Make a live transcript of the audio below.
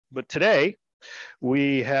But today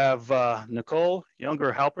we have Nicole,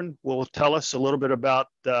 younger Halpern, will tell us a little bit about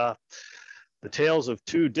the tales of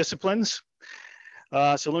two disciplines.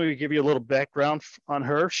 So let me give you a little background on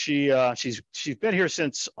her. She's been here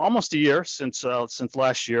since almost a year, since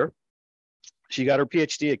last year. She got her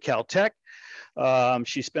PhD at Caltech.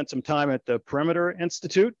 She spent some time at the Perimeter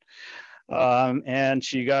Institute, and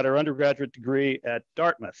she got her undergraduate degree at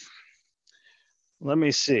Dartmouth. Let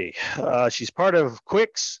me see. She's part of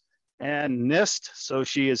QuICS and NIST, so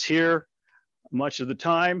she is here much of the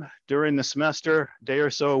time during the semester, a day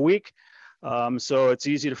or so a week. So it's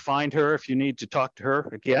easy to find her if you need to talk to her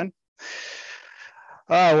again.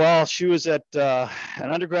 While she was at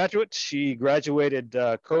an undergraduate, she graduated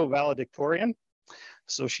co-valedictorian,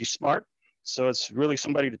 so she's smart. So it's really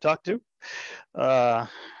somebody to talk to.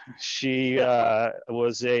 She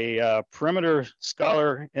was a Perimeter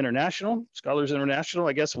Scholars International,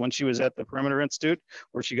 I guess, when she was at the Perimeter Institute,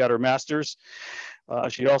 where she got her master's.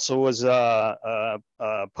 She also was a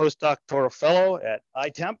postdoctoral fellow at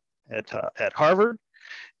ITEMP at Harvard.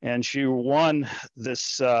 And she won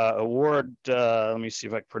this award, let me see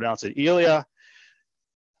if I can pronounce it, Elia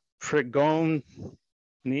Prigoni,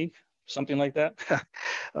 something like that,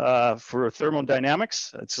 for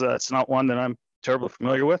thermodynamics. It's not one that I'm terribly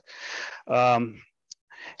familiar with.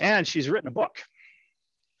 And she's written a book,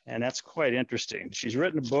 and that's quite interesting. She's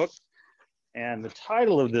written a book, and the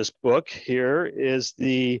title of this book here is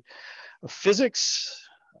the physics,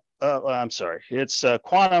 it's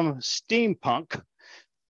Quantum Steampunk,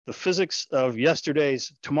 the Physics of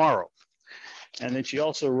Yesterday's Tomorrow. And then she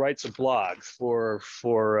also writes a blog for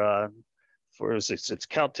it's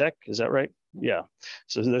Caltech, is that right? Yeah.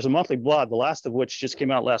 So there's a monthly blog, the last of which just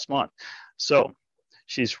came out last month. So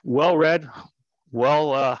she's well read,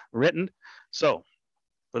 well written. So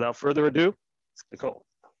without further ado, Nicole.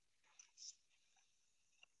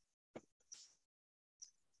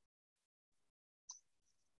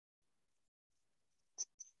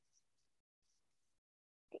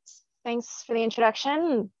 Thanks for the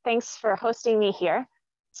introduction. Thanks for hosting me here.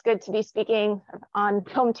 It's good to be speaking on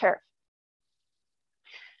home turf.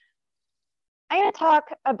 I'm going to talk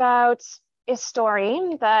about a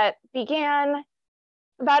story that began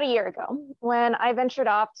about a year ago when I ventured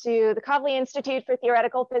off to the Kavli Institute for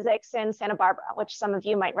Theoretical Physics in Santa Barbara, which some of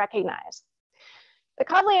you might recognize. The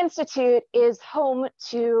Kavli Institute is home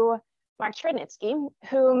to Mark Chernitsky,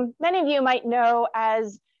 whom many of you might know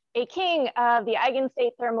as a king of the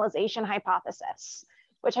eigenstate thermalization hypothesis,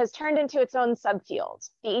 which has turned into its own subfield,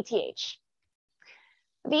 the ETH.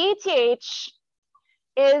 The ETH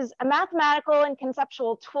is a mathematical and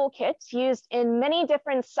conceptual toolkit used in many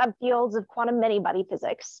different subfields of quantum many-body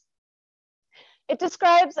physics. It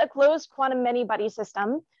describes a closed quantum many-body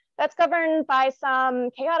system that's governed by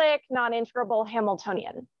some chaotic, non-integrable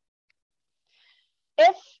Hamiltonian.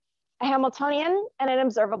 If a Hamiltonian and an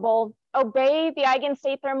observable obey the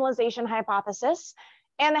eigenstate thermalization hypothesis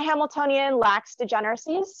and the Hamiltonian lacks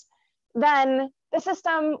degeneracies, then the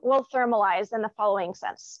system will thermalize in the following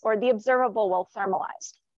sense, or the observable will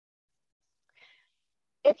thermalize.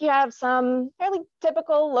 If you have some fairly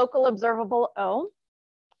typical local observable O,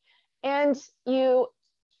 and you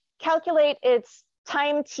calculate its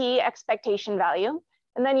time t expectation value,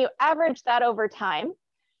 and then you average that over time,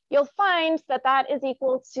 you'll find that that is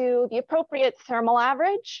equal to the appropriate thermal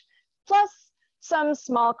average plus some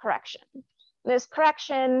small correction. This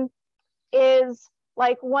correction is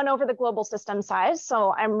like 1 over the global system size.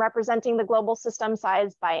 So I'm representing the global system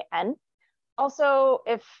size by n. Also,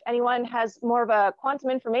 if anyone has more of a quantum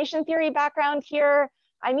information theory background here,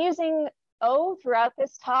 I'm using O throughout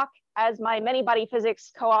this talk as my many-body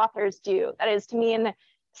physics co-authors do. That is to mean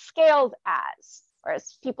scaled as,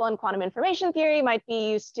 whereas people in quantum information theory might be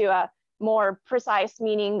used to a more precise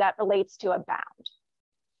meaning that relates to a bound.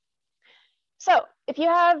 So if you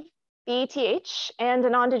have the ETH and a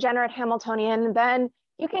non-degenerate Hamiltonian, then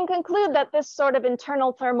you can conclude that this sort of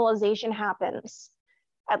internal thermalization happens,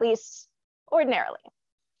 at least ordinarily.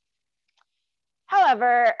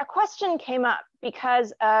 However, a question came up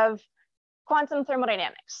because of quantum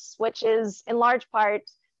thermodynamics, which is in large part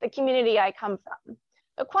the community I come from.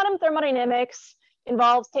 The quantum thermodynamics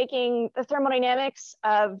involves taking the thermodynamics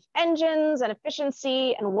of engines and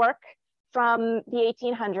efficiency and work from the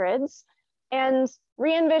 1800s and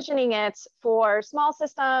re-envisioning it for small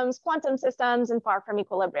systems, quantum systems, and far from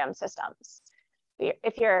equilibrium systems.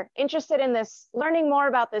 If you're interested in this, learning more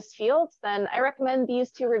about this field, then I recommend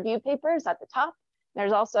these 2 review papers at the top.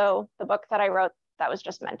 There's also the book that I wrote that was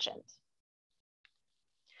just mentioned.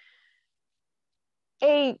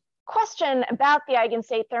 A question about the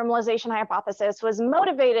eigenstate thermalization hypothesis was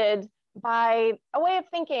motivated by a way of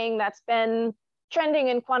thinking that's been trending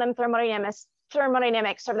in quantum thermodynamics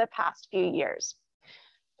over the past few years.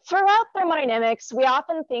 Throughout thermodynamics, we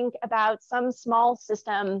often think about some small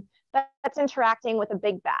system that's interacting with a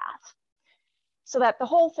big bath, so that the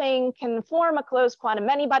whole thing can form a closed quantum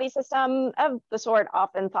many-body system of the sort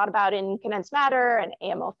often thought about in condensed matter and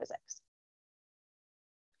AMO physics.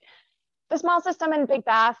 The small system and big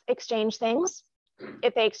bath exchange things.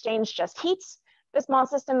 If they exchange just heats, the small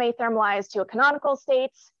system may thermalize to a canonical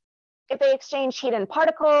state. If they exchange heat and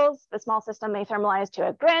particles, the small system may thermalize to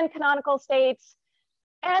a grand canonical state,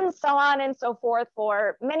 and so on and so forth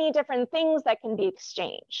for many different things that can be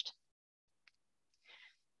exchanged.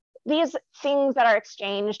 These things that are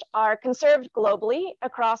exchanged are conserved globally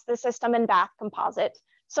across the system and bath composite,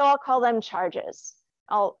 so I'll call them charges.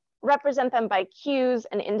 I'll represent them by Q's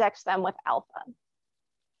and index them with alpha.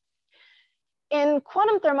 In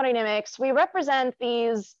quantum thermodynamics, we represent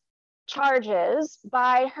these charges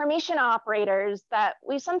by Hermitian operators that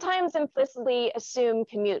we sometimes implicitly assume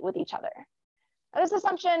commute with each other. Now, this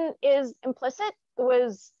assumption is implicit. It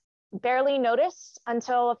was barely noticed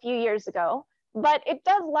until a few years ago, but it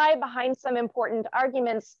does lie behind some important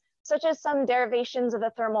arguments, such as some derivations of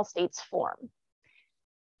the thermal states form.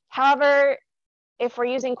 However, if we're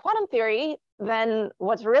using quantum theory, then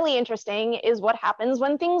what's really interesting is what happens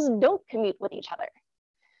when things don't commute with each other.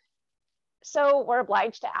 So we're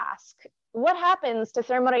obliged to ask, what happens to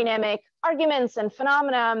thermodynamic arguments and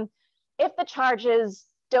phenomena if the charges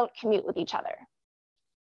don't commute with each other?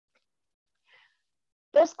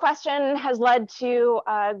 This question has led to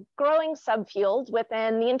a growing subfield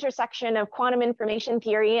within the intersection of quantum information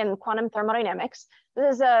theory and quantum thermodynamics.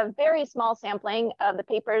 This is a very small sampling of the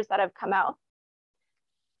papers that have come out.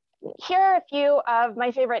 Here are a few of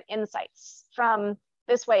my favorite insights from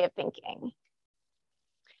this way of thinking.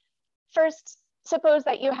 First, suppose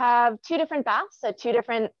that you have two different baths at two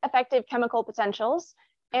different effective chemical potentials,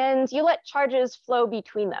 and you let charges flow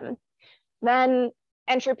between them. Then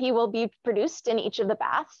entropy will be produced in each of the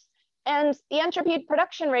baths, and the entropy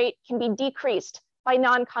production rate can be decreased by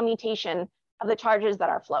non-commutation of the charges that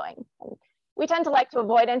are flowing. We tend to like to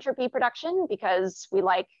avoid entropy production because we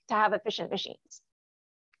like to have efficient machines.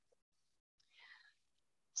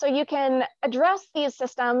 So you can address these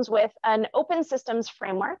systems with an open systems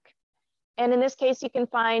framework. And in this case, you can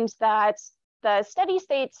find that the steady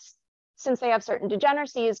states, since they have certain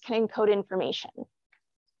degeneracies, can encode information.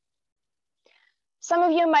 Some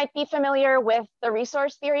of you might be familiar with the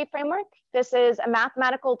resource theory framework. This is a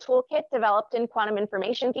mathematical toolkit developed in quantum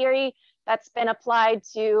information theory that's been applied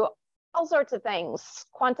to all sorts of things: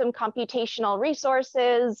 quantum computational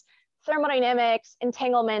resources, thermodynamics,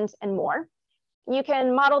 entanglement, and more. You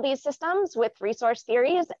can model these systems with resource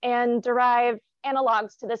theories and derive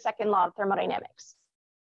analogs to the second law of thermodynamics.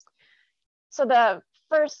 So the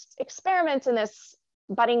first experiment in this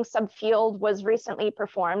budding subfield was recently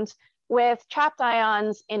performed with trapped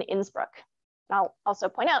ions in Innsbruck. I'll also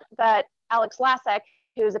point out that Alex Lasek,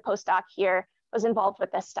 who is a postdoc here, was involved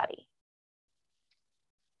with this study.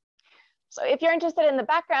 So if you're interested in the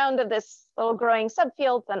background of this little growing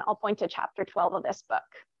subfield, then I'll point to chapter 12 of this book.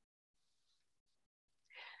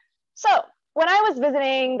 So when I was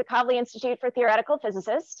visiting the Kavli Institute for Theoretical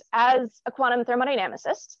Physicists as a quantum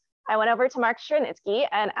thermodynamicist, I went over to Mark Chernitsky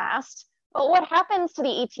and asked, well, what happens to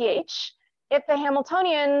the ETH if the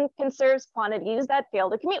Hamiltonian conserves quantities that fail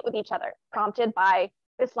to commute with each other, prompted by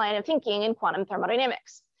this line of thinking in quantum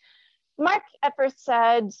thermodynamics? Mark at first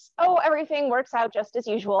said, oh, everything works out just as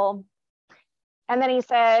usual. And then he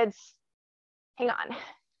said, hang on,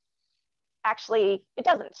 actually, it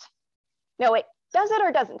doesn't. No, wait, does it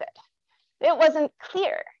or doesn't it? It wasn't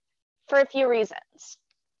clear for a few reasons.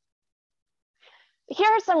 Here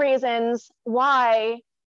are some reasons why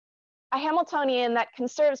a Hamiltonian that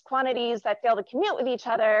conserves quantities that fail to commute with each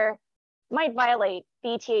other might violate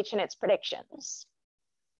the ETH in its predictions.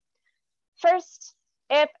 First,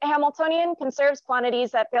 if a Hamiltonian conserves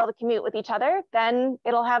quantities that fail to commute with each other, then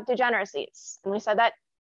it'll have degeneracies. And we said that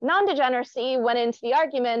non-degeneracy went into the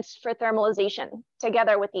argument for thermalization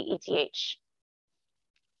together with the ETH.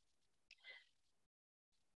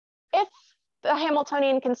 If the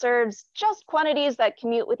Hamiltonian conserves just quantities that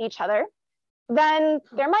commute with each other, then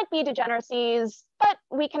there might be degeneracies, but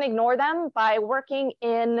we can ignore them by working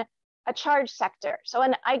in a charge sector, so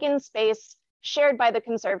an eigenspace shared by the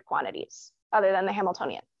conserved quantities other than the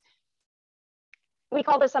Hamiltonian. We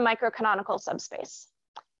call this a microcanonical subspace.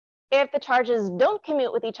 If the charges don't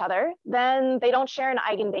commute with each other, then they don't share an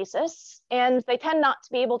eigenbasis, and they tend not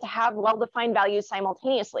to be able to have well-defined values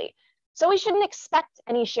simultaneously. So we shouldn't expect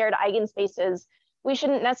any shared eigenspaces we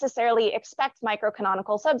shouldn't necessarily expect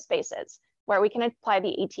microcanonical subspaces where we can apply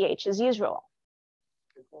the ETH as usual.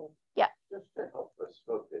 Nicole, yeah. Just to help us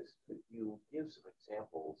focus, could you give some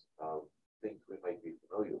examples of things we might be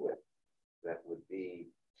familiar with that would be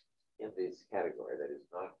in this category, that is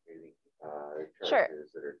not creating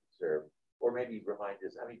charges that are conserved, or maybe remind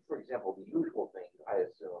us, I mean, for example, the usual thing, I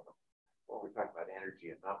assume, when we're talking about energy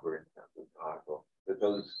and number in terms of canonical, with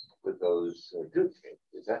those duplicates,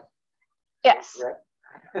 is that yes correct?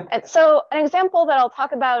 And so an example that I'll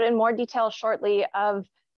talk about in more detail shortly of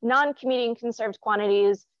non-commuting conserved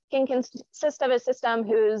quantities can consist of a system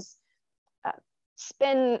whose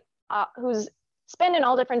spin in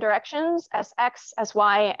all different directions, Sx,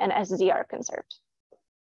 Sy, and Sz are conserved.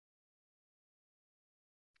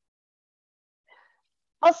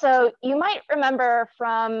 Also, you might remember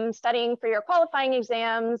from studying for your qualifying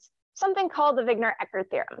exams something called the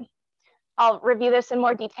Wigner-Eckert theorem. I'll review this in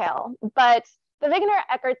more detail, but the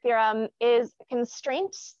Wigner-Eckert theorem is a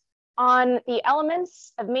constraint on the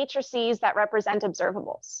elements of matrices that represent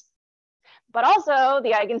observables. But also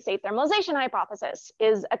the eigenstate thermalization hypothesis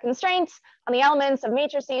is a constraint on the elements of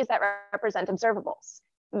matrices that represent observables.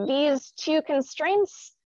 These two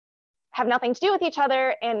constraints have nothing to do with each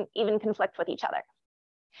other and even conflict with each other.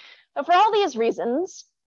 So for all these reasons,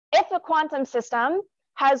 if a quantum system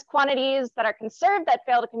has quantities that are conserved that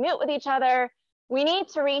fail to commute with each other, we need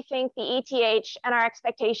to rethink the ETH and our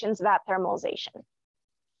expectations about thermalization.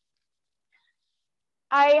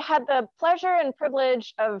 I had the pleasure and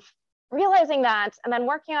privilege of realizing that and then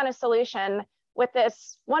working on a solution with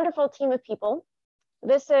this wonderful team of people.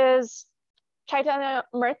 This is Chaitanya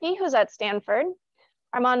Murthy, who's at Stanford,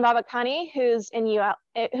 Arman Babakani, who's in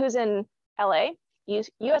LA,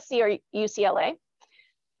 USC or UCLA.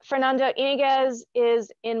 Fernando Iniguez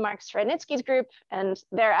is in Mark Strednitsky's group, and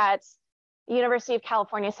they're at the University of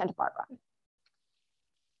California, Santa Barbara.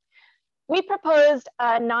 We proposed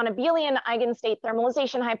a non-abelian eigenstate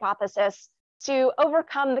thermalization hypothesis to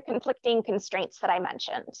overcome the conflicting constraints that I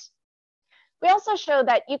mentioned. We also showed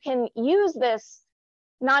that you can use this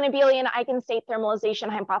non-abelian eigenstate thermalization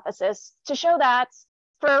hypothesis to show that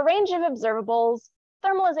for a range of observables,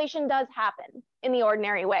 thermalization does happen in the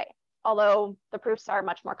ordinary way, although the proofs are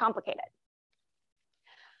much more complicated.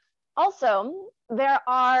 Also, there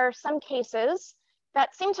are some cases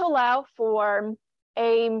that seem to allow for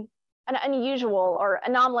an unusual or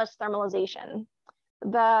anomalous thermalization.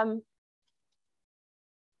 The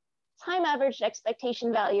time averaged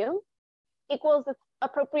expectation value equals the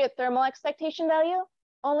appropriate thermal expectation value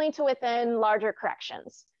only to within larger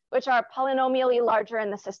corrections, which are polynomially larger in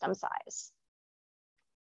the system size.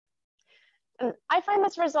 And I find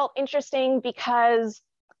this result interesting because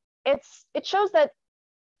it shows that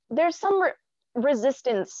there's some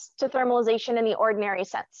resistance to thermalization in the ordinary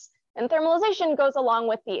sense. And thermalization goes along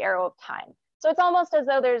with the arrow of time. So it's almost as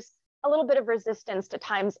though there's a little bit of resistance to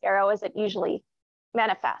time's arrow as it usually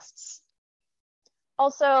manifests.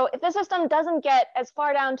 Also, if the system doesn't get as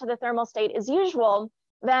far down to the thermal state as usual,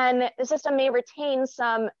 then the system may retain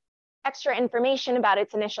some extra information about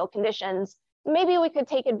its initial conditions. Maybe we could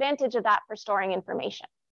take advantage of that for storing information.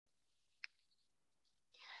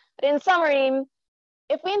 But in summary,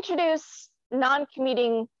 if we introduce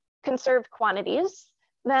non-commuting conserved quantities,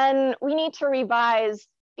 then we need to revise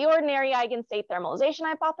the ordinary eigenstate thermalization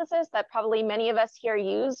hypothesis that probably many of us here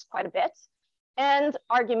use quite a bit, and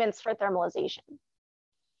arguments for thermalization.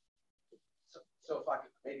 So if I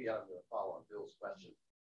could, maybe I'm going to follow on Bill's question.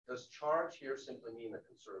 Does charge here simply mean a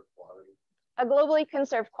conserved quantity? A globally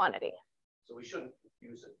conserved quantity. So we shouldn't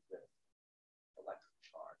confuse it with electric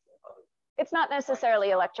charge or other. It's not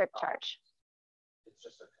necessarily electric charge. It's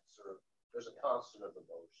just a conserved, there's a constant of the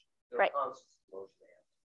motion. There right. are constants of motion and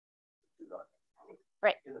do not.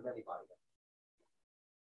 Right. In the many body.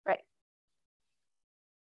 Right.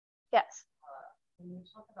 Yes. When you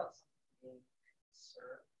talk about something being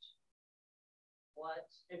conserved, what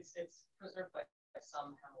it's preserved by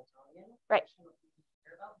some Hamiltonian. Right.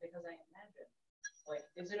 Because I imagine, like,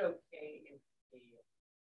 is it okay if the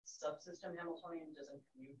subsystem Hamiltonian doesn't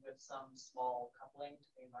commute with some small coupling to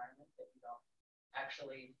the environment that you don't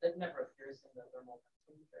actually, that never appears in the thermal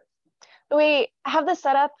matrix? We have this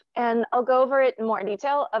setup, and I'll go over it in more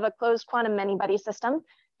detail, of a closed quantum many-body system.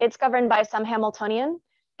 It's governed by some Hamiltonian,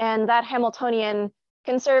 and that Hamiltonian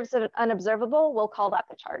conserves an observable. We'll call that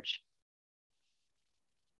the charge.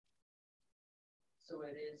 So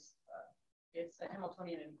it is, it's the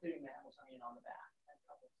Hamiltonian, including the Hamiltonian on the back.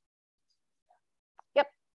 Yep,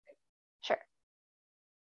 sure.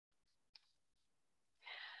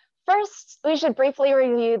 First, we should briefly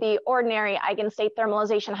review the ordinary eigenstate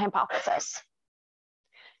thermalization hypothesis.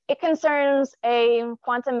 It concerns a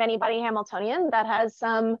quantum many-body Hamiltonian that has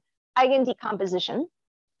some eigendecomposition.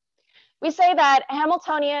 We say that a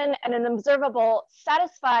Hamiltonian and an observable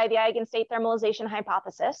satisfy the eigenstate thermalization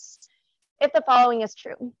hypothesis if the following is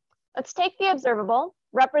true. Let's take the observable,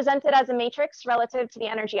 represent it as a matrix relative to the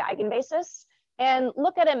energy eigenbasis, and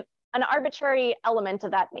look at an arbitrary element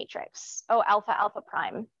of that matrix, O alpha alpha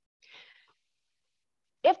prime.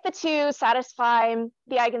 If the two satisfy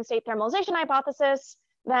the eigenstate thermalization hypothesis,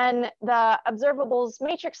 then the observable's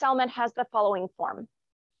matrix element has the following form.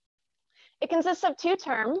 It consists of two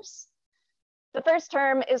terms. The first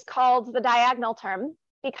term is called the diagonal term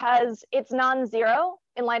because it's non-zero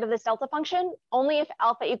in light of this delta function, only if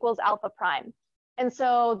alpha equals alpha prime. And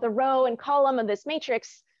so the row and column of this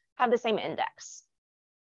matrix have the same index.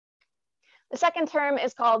 The second term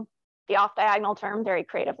is called the off-diagonal term, very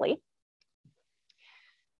creatively.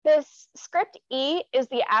 This script E is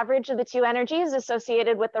the average of the two energies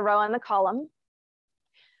associated with the row and the column.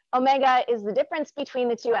 Omega is the difference between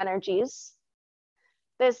the two energies.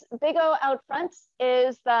 This big O out front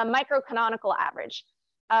is the microcanonical average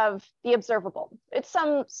of the observable. It's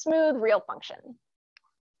some smooth real function.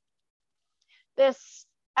 This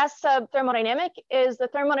S sub thermodynamic is the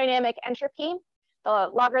thermodynamic entropy, the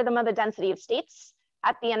logarithm of the density of states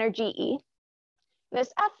at the energy E.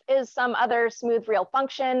 This F is some other smooth real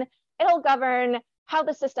function. It'll govern how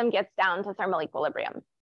the system gets down to thermal equilibrium.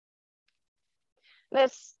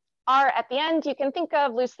 This R at the end, you can think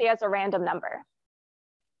of loosely as a random number.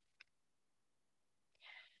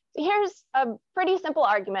 So here's a pretty simple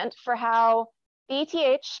argument for how the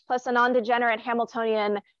ETH plus a non-degenerate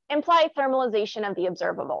Hamiltonian imply thermalization of the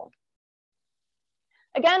observable.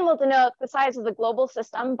 Again, we'll denote the size of the global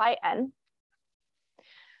system by n.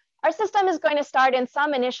 Our system is going to start in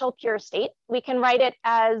some initial pure state. We can write it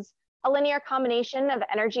as a linear combination of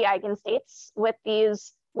energy eigenstates with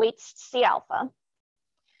these weights C alpha.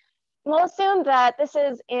 We'll assume that this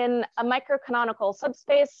is in a microcanonical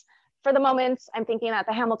subspace. For the moment, I'm thinking that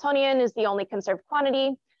the Hamiltonian is the only conserved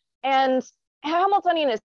quantity. And Hamiltonian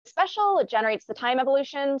is special. It generates the time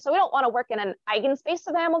evolution. So we don't want to work in an eigenspace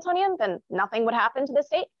of the Hamiltonian, then nothing would happen to the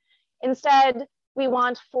state. Instead, we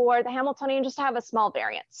want for the Hamiltonian just to have a small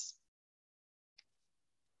variance.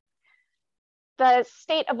 The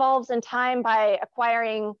state evolves in time by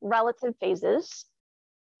acquiring relative phases.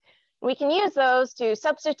 We can use those to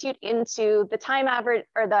substitute into the time average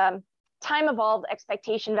or the time evolved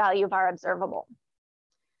expectation value of our observable.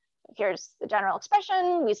 Here's the general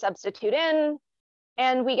expression, we substitute in,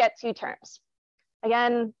 and we get two terms.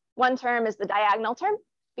 Again, one term is the diagonal term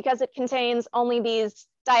because it contains only these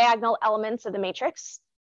diagonal elements of the matrix.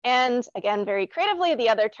 And again, very creatively, the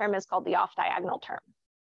other term is called the off-diagonal term.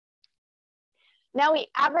 Now we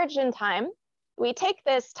average in time. We take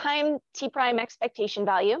this time t prime expectation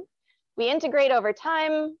value, we integrate over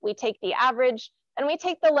time, we take the average, and we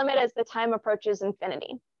take the limit as the time approaches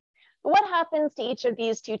infinity. But what happens to each of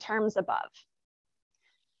these two terms above?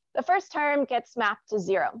 The first term gets mapped to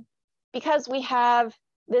 0 because we have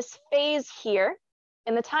this phase here.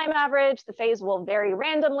 In the time average, the phase will vary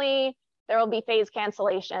randomly. There will be phase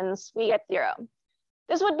cancellations. We get 0.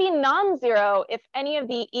 This would be non-zero if any of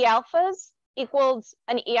the E alphas equals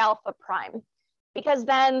an E alpha prime, because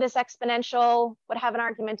then this exponential would have an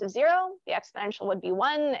argument of 0, the exponential would be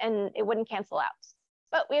 1, and it wouldn't cancel out.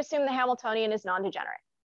 But we assume the Hamiltonian is non-degenerate.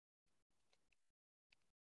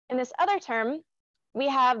 In this other term, we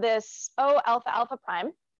have this O alpha alpha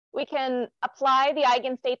prime. We can apply the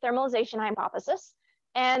eigenstate thermalization hypothesis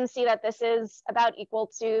and see that this is about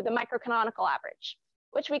equal to the microcanonical average,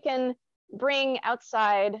 which we can bring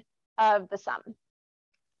outside of the sum.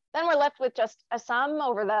 Then we're left with just a sum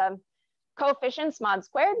over the coefficients mod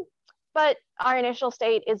squared, but our initial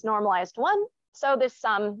state is normalized 1, so this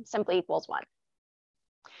sum simply equals 1.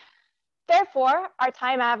 Therefore, our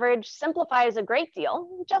time average simplifies a great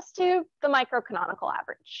deal just to the microcanonical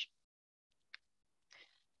average.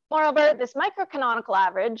 Moreover, this microcanonical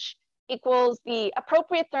average equals the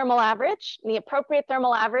appropriate thermal average. And the appropriate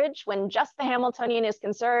thermal average, when just the Hamiltonian is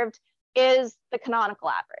conserved, is the canonical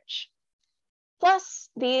average, plus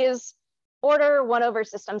these order 1 over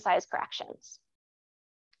system size corrections.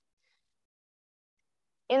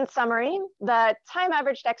 In summary, the time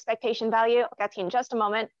averaged expectation value, I'll get to in just a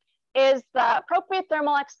moment, is the appropriate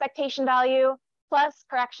thermal expectation value plus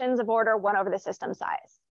corrections of order 1 over the system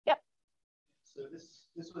size. Yep. So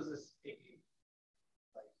this was a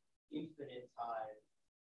like infinite time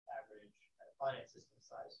average at a finite system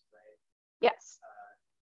size, right? Yes.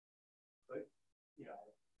 But you know,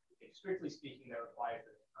 strictly speaking, that requires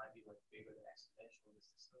that the time be like bigger than exponential in the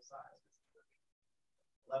system size.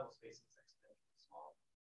 The level spacing is exponentially small.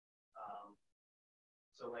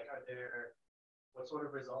 So like, what sort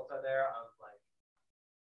of results are there of like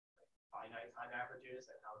finite time averages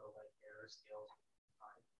and how the like error scales with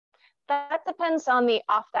time? That depends on the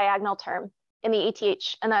off diagonal term in the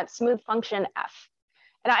ETH and that smooth function F.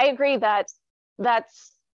 And I agree that that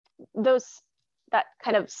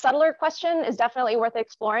kind of subtler question is definitely worth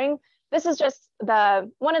exploring. This is just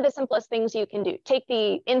one of the simplest things you can do. Take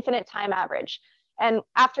the infinite time average. And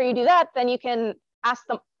after you do that, then you can ask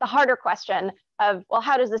the harder question of, well,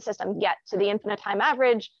 how does the system get to the infinite time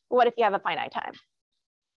average? What if you have a finite time?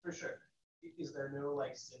 For sure. Is there no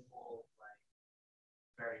like simple, like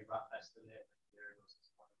very rough estimate?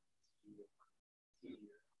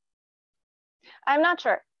 I'm not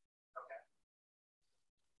sure. Okay.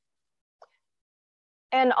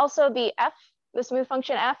 And also the F, the smooth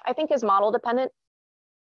function F, I think is model dependent.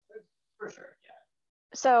 For sure, yeah.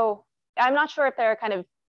 So I'm not sure if there are kind of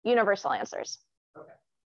universal answers. Okay.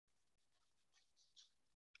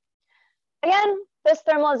 Again, this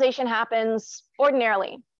thermalization happens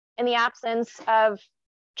ordinarily in the absence of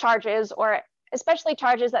charges, or especially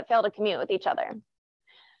charges that fail to commute with each other.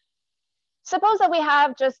 Suppose that we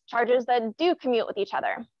have just charges that do commute with each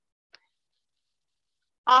other.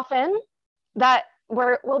 Often that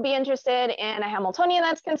we'll be interested in a Hamiltonian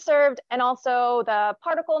that's conserved, and also the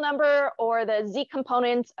particle number or the Z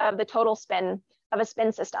component of the total spin of a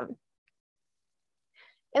spin system.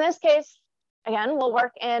 In this case, again, we'll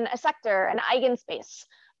work in a sector, an eigenspace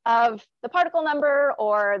of the particle number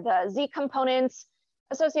or the Z components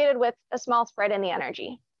associated with a small spread in the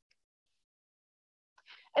energy.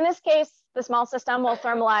 In this case, the small system will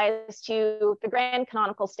thermalize to the grand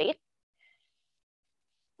canonical state,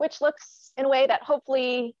 which looks in a way that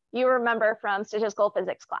hopefully you remember from statistical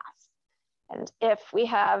physics class. And if we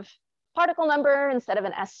have particle number instead of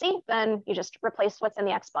an SC, then you just replace what's in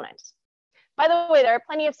the exponent. By the way, there are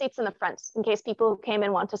plenty of seats in the front in case people who came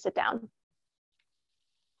in want to sit down.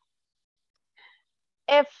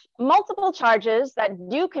 If multiple charges that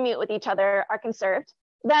do commute with each other are conserved,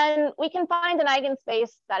 then we can find an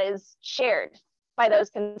eigenspace that is shared by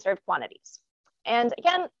those conserved quantities. And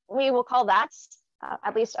again, we will call that,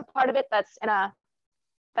 at least a part of it that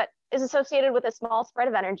is associated with a small spread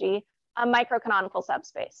of energy, a microcanonical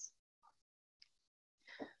subspace.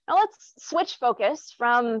 Now let's switch focus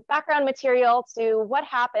from background material to what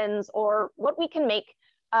happens or what we can make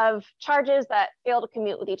of charges that fail to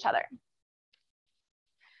commute with each other.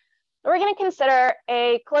 We're going to consider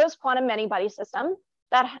a closed quantum many-body system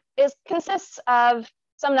that consists of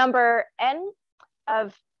some number n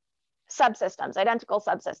of subsystems, identical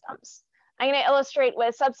subsystems. I'm going to illustrate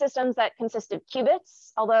with subsystems that consist of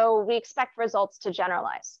qubits, although we expect results to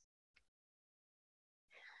generalize.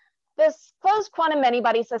 This closed quantum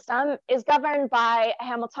many-body system is governed by a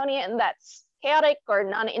Hamiltonian that's chaotic or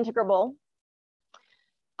non-integrable.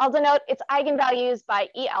 I'll denote its eigenvalues by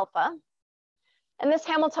E alpha. And this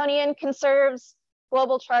Hamiltonian conserves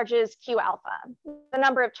global charges Q alpha. The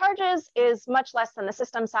number of charges is much less than the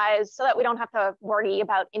system size, so that we don't have to worry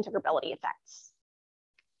about integrability effects.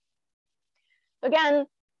 Again,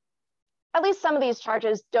 at least some of these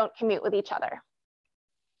charges don't commute with each other.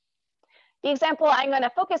 The example I'm going to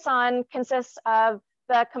focus on consists of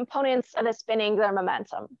the components of the spin angular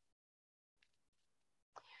momentum.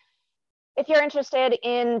 If you're interested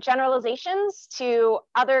in generalizations to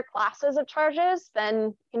other classes of charges, then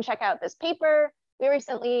you can check out this paper. We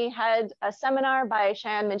recently had a seminar by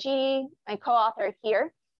Shayan Majidi, my co-author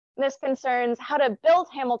here. This concerns how to build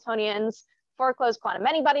Hamiltonians for closed quantum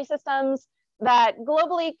many-body systems that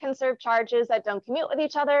globally conserve charges that don't commute with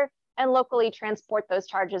each other and locally transport those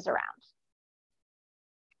charges around.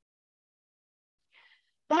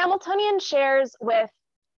 The Hamiltonian shares with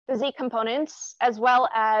the Z components, as well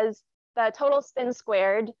as the total spin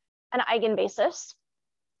squared, an eigenbasis.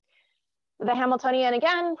 The Hamiltonian,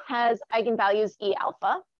 again, has eigenvalues E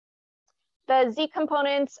alpha. The Z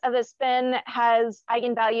component of the spin has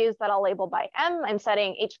eigenvalues that I'll label by M. I'm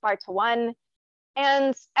setting H bar to 1.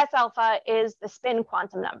 And S alpha is the spin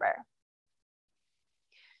quantum number.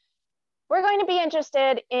 We're going to be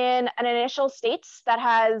interested in an initial state that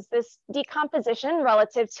has this decomposition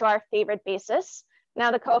relative to our favorite basis.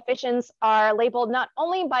 Now the coefficients are labeled not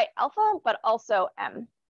only by alpha, but also M.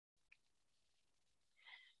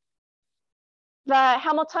 The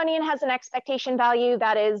Hamiltonian has an expectation value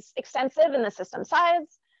that is extensive in the system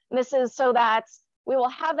size. This is so that we will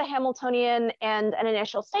have the Hamiltonian and an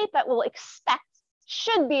initial state that we'll expect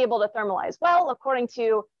should be able to thermalize well, according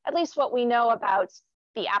to at least what we know about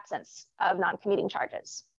the absence of non-commuting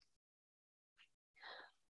charges.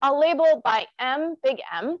 I'll label by M, big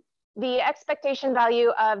M, the expectation value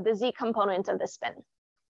of the Z component of the spin.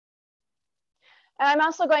 And I'm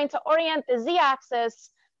also going to orient the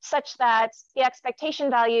z-axis such that the expectation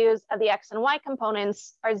values of the x and y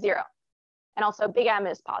components are 0. And also big M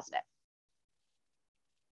is positive.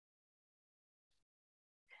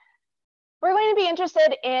 We're going to be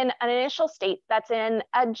interested in an initial state that's in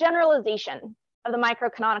a generalization of the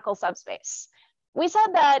microcanonical subspace. We said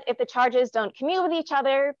that if the charges don't commute with each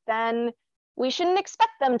other, then we shouldn't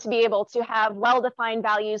expect them to be able to have well-defined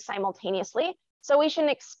values simultaneously. So we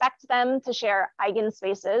shouldn't expect them to share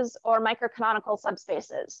eigenspaces or microcanonical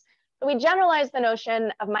subspaces. So we generalize the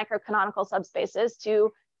notion of microcanonical subspaces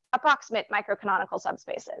to approximate microcanonical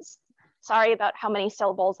subspaces. Sorry about how many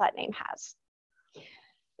syllables that name has.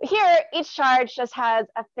 Here, each charge just has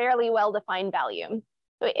a fairly well-defined value.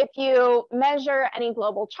 So if you measure any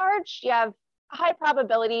global charge, you have a high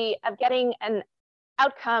probability of getting an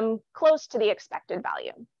outcome close to the expected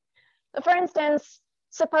value. So for instance,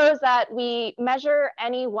 suppose that we measure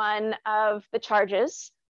any one of the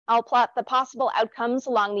charges. I'll plot the possible outcomes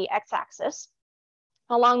along the x-axis.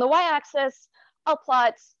 Along the y-axis, I'll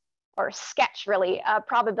plot, or sketch really, a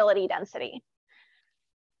probability density.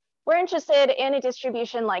 We're interested in a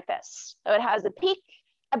distribution like this. So it has a peak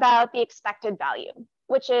about the expected value,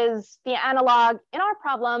 which is the analog in our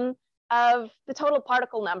problem of the total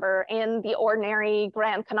particle number in the ordinary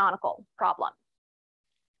grand canonical problem.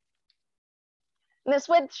 And this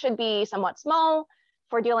width should be somewhat small.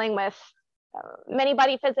 If we're dealing with many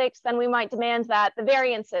body physics, then we might demand that the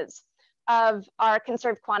variances of our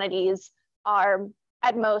conserved quantities are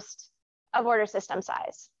at most of order system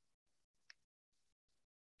size.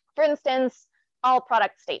 For instance, all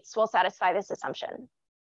product states will satisfy this assumption.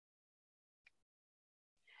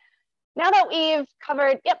 Now that we've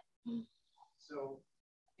covered, yep. So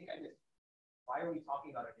I think I missed, why are we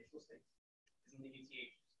talking about initial states? Isn't the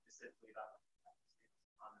ETH specifically about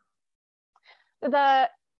the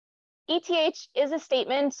ETH is a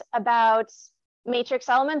statement about matrix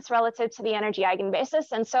elements relative to the energy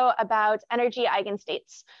eigenbasis, and so about energy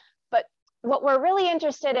eigenstates. But what we're really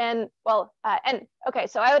interested in, well, okay,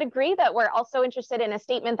 so I would agree that we're also interested in a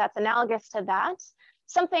statement that's analogous to that.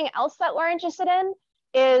 Something else that we're interested in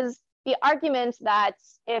is the argument that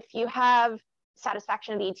if you have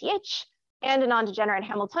satisfaction of the ETH and a non-degenerate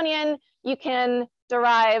Hamiltonian, you can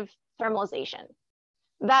derive thermalization.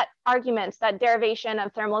 That argument, that derivation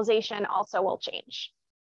of thermalization also will change.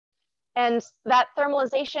 And that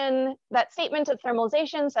thermalization, that statement of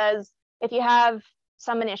thermalization says, if you have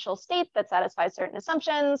some initial state that satisfies certain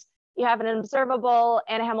assumptions, you have an observable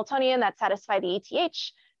and a Hamiltonian that satisfy the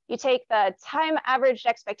ETH, you take the time averaged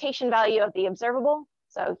expectation value of the observable.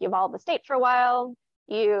 So you evolve the state for a while,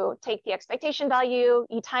 you take the expectation value,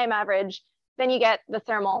 you time average, then you get the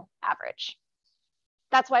thermal average.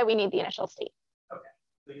 That's why we need the initial state. Okay,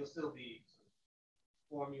 but you'll still be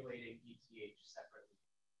formulating ETH separately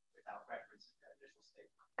without reference to the initial state.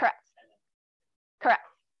 Correct. Correct.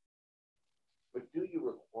 But do you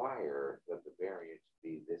require that the variance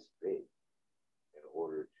be this big in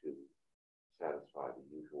order to satisfy the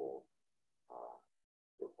usual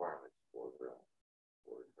requirements for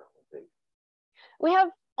thermalization? We have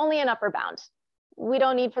only an upper bound. We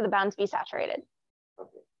don't need for the bound to be saturated.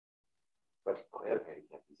 Okay. But on the other hand, it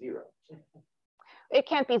can't be 0. It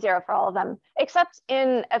can't be 0 for all of them, except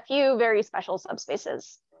in a few very special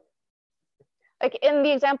subspaces. Like in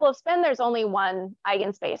the example of spin, there's only one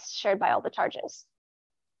eigenspace shared by all the charges.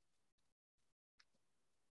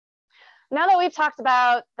 Now that we've talked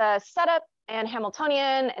about the setup and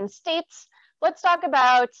Hamiltonian and states, let's talk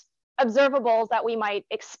about observables that we might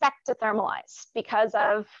expect to thermalize because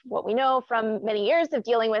of what we know from many years of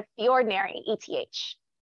dealing with the ordinary ETH.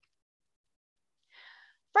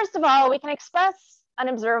 First of all, we can express an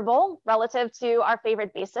observable relative to our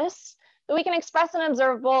favorite basis. So we can express an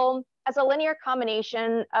observable as a linear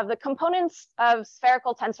combination of the components of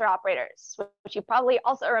spherical tensor operators, which you probably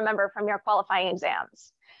also remember from your qualifying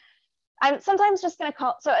exams. I'm sometimes just going to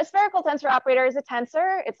call, so a spherical tensor operator is a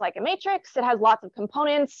tensor. It's like a matrix. It has lots of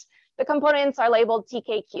components. The components are labeled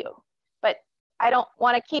TKQ, but I don't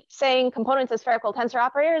want to keep saying components of spherical tensor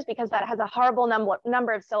operators because that has a horrible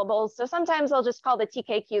number of syllables. So sometimes I'll just call the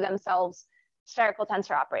TKQ themselves spherical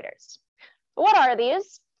tensor operators. But what are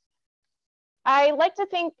these? I like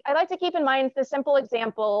to keep in mind the simple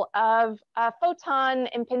example of a photon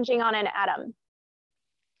impinging on an atom.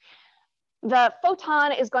 The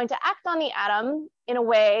photon is going to act on the atom in a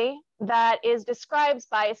way that is described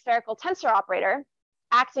by a spherical tensor operator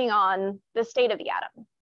acting on the state of the atom.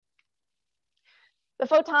 The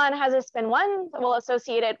photon has a spin 1 that will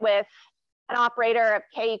associate it with an operator of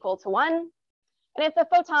k equal to 1. And if the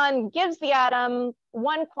photon gives the atom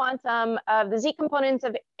one quantum of the z component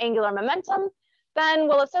of angular momentum, then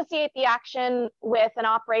we'll associate the action with an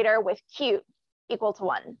operator with Q equal to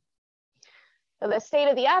 1. So the state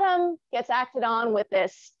of the atom gets acted on with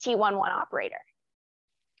this T11 operator.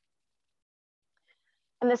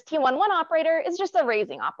 And this T11 operator is just a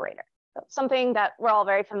raising operator, so something that we're all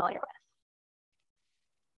very familiar with.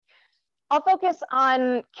 I'll focus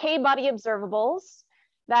on K body observables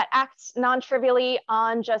that acts non-trivially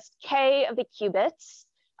on just K of the qubits.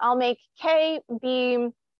 I'll make K be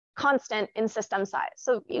constant in system size.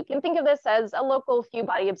 So you can think of this as a local few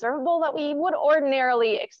body observable that we would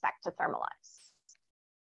ordinarily expect to thermalize.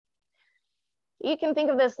 You can think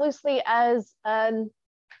of this loosely as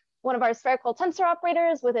one of our spherical tensor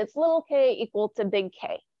operators with its little k equal to big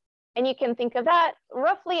K. And you can think of that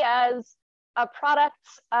roughly as a product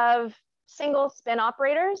of single spin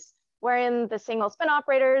operators, wherein the single spin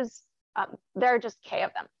operators, there are just K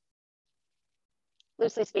of them,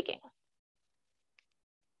 loosely speaking.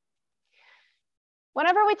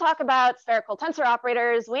 Whenever we talk about spherical tensor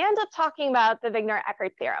operators, we end up talking about the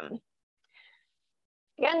Wigner-Eckert theorem.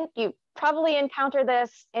 Again, you probably encountered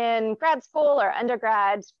this in grad school or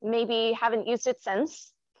undergrad, maybe haven't used it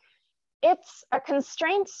since. It's a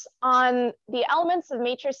constraint on the elements of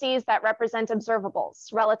matrices that represent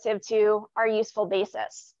observables relative to our useful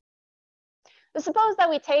basis. So suppose that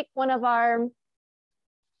we take one of our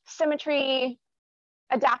symmetry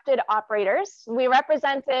adapted operators, we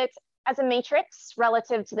represent it as a matrix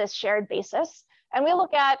relative to this shared basis, and we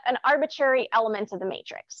look at an arbitrary element of the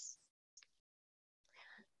matrix.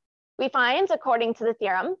 We find, according to the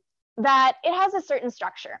theorem, that it has a certain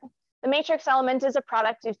structure. The matrix element is a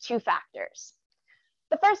product of two factors.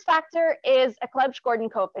 The first factor is a Clebsch-Gordon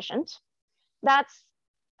coefficient. That's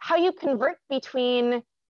how you convert between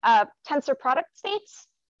tensor product states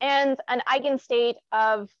and an eigenstate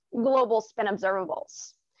of global spin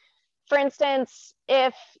observables. For instance,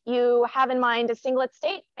 if you have in mind a singlet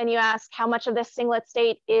state and you ask how much of this singlet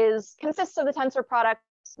state consists of the tensor product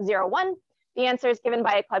 0, 1, the answer is given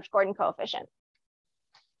by a Clebsch-Gordon coefficient.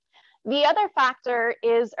 The other factor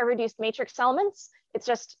is a reduced matrix element. It's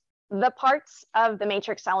just the parts of the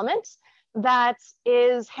matrix element that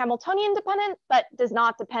is Hamiltonian dependent, but does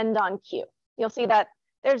not depend on Q. You'll see that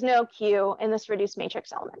there's no Q in this reduced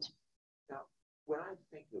matrix element. Now, when I'm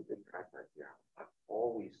thinking of Wigner-Eckert theorem, I'm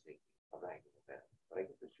always thinking of angular momentum, but I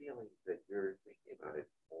get the feeling that you're thinking about it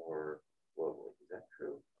more globally. Is that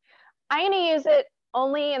true? I'm going to use it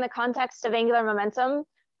only in the context of angular momentum,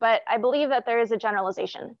 but I believe that there is a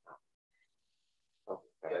generalization.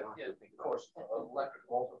 Okay. Yeah, of course, electric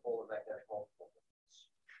multiple, magnetic multiple.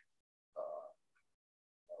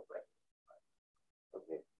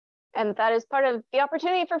 Okay. And that is part of the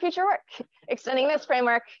opportunity for future work, extending this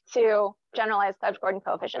framework to generalize Clebsch-Gordon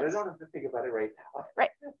coefficients. But I don't have to think about it right now. Right.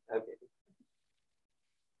 Okay.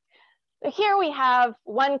 So here we have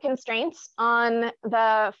one constraint on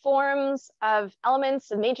the forms of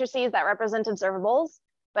elements of matrices that represent observables.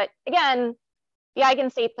 But again, the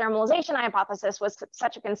eigenstate thermalization hypothesis was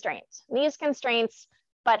such a constraint. These constraints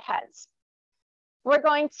butt heads. We're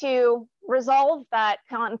going to resolve that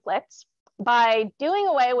conflict by doing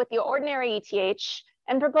away with the ordinary ETH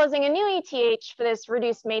and proposing a new ETH for this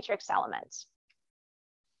reduced matrix element.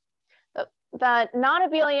 The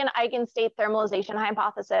non-abelian eigenstate thermalization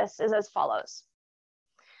hypothesis is as follows.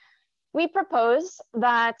 We propose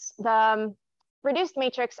that the reduced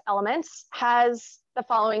matrix element has the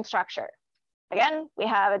following structure. Again, we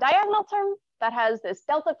have a diagonal term that has this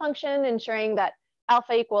delta function ensuring that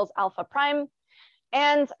alpha equals alpha prime,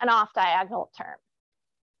 and an off-diagonal term.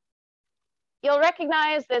 You'll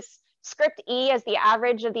recognize this script E as the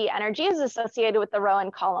average of the energies associated with the row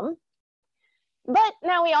and column. But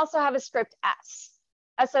now we also have a script S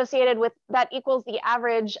associated with that equals the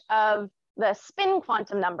average of the spin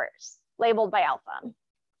quantum numbers labeled by alpha.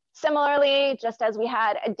 Similarly, just as we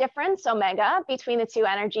had a difference omega between the two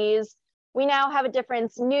energies, we now have a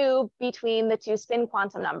difference nu between the two spin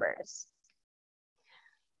quantum numbers.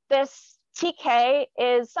 This TK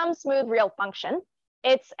is some smooth real function.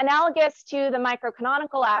 It's analogous to the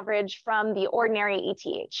microcanonical average from the ordinary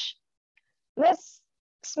ETH. This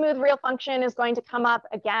smooth real function is going to come up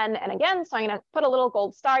again and again, so I'm going to put a little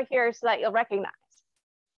gold star here so that you'll recognize.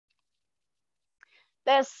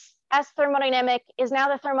 This S thermodynamic is now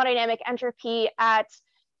the thermodynamic entropy at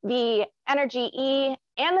the energy E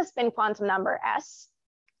and the spin quantum number S.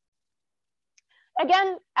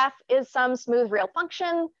 Again, F is some smooth real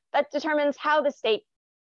function that determines how the state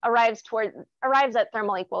arrives at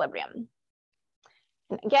thermal equilibrium.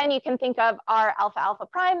 And again, you can think of our alpha alpha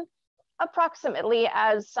prime approximately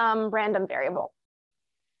as some random variable.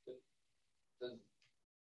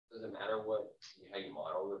 Does it matter how you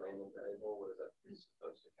model the random variable? What does that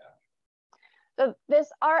So this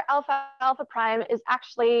R alpha alpha prime is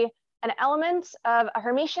actually an element of a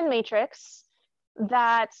Hermitian matrix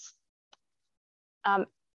that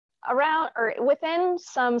around or within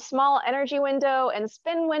some small energy window and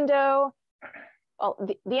spin window, well,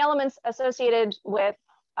 the elements associated with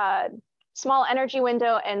small energy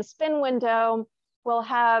window and spin window will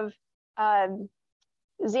have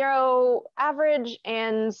zero average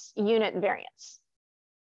and unit variance.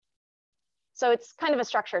 So it's kind of a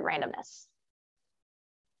structured randomness.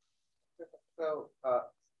 So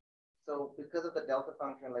because of the delta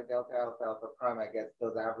function, like delta alpha alpha prime, I guess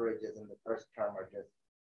those averages in the first term are just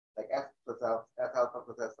like S alpha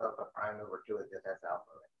plus S alpha prime over 2 is just S alpha,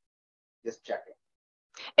 right? Just checking.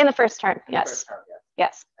 In the first term, In yes. The first term, yes.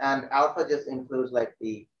 Yes. And alpha just includes like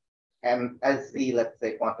the MSZ, let's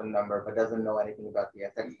say, quantum number, but doesn't know anything about the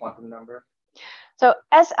SX quantum number. So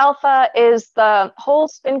S alpha is the whole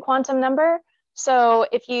spin quantum number. So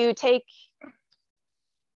if you take,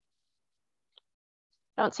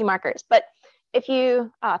 I don't see markers, but if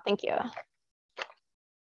you, thank you.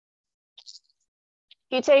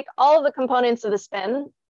 If you take all of the components of the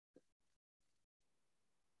spin,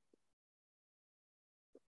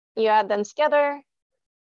 you add them together,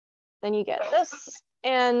 then you get this.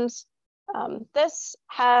 And this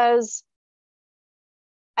has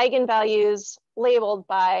eigenvalues labeled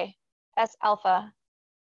by S alpha.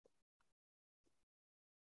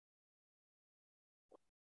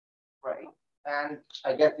 Right. And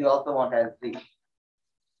I guess you also want SZ.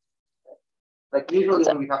 Like usually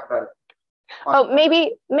when we talk about it. Oh,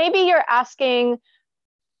 maybe you're asking,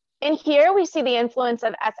 in here we see the influence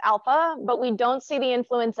of S alpha, but we don't see the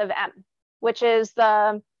influence of M, which is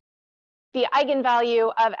the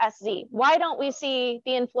eigenvalue of SZ. Why don't we see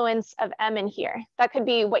the influence of M in here? That could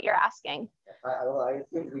be what you're asking. I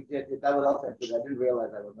assumed we did. That was also included. I didn't realize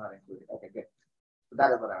I was not included. Okay, good. So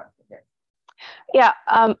that is what I'm asking. Okay. Yeah,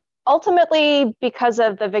 ultimately because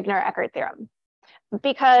of the Wigner-Eckert theorem.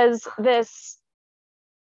 Because this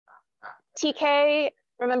TK,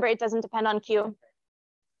 remember, it doesn't depend on Q.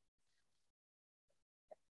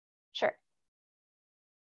 Sure.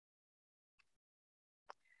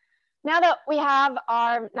 Now that we have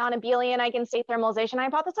our non-abelian eigenstate thermalization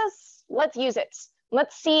hypothesis, let's use it.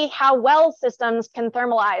 Let's see how well systems can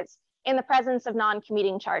thermalize in the presence of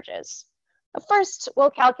non-commuting charges. But first,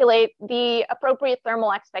 we'll calculate the appropriate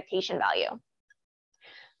thermal expectation value.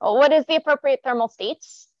 Well, what is the appropriate thermal state?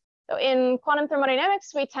 So in quantum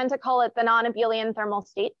thermodynamics, we tend to call it the non-abelian thermal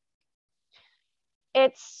state.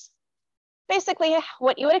 It's basically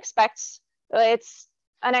what you would expect. It's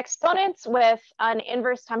an exponent with an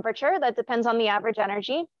inverse temperature that depends on the average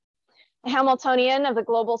energy, a Hamiltonian of the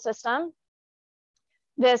global system.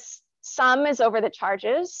 This sum is over the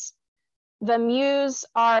charges. The mu's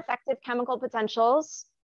are effective chemical potentials.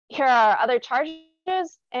 Here are other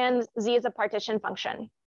charges, and Z is a partition function.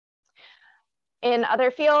 In other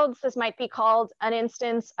fields, this might be called an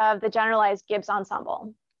instance of the generalized Gibbs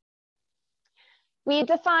ensemble. We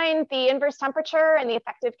define the inverse temperature and the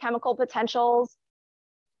effective chemical potentials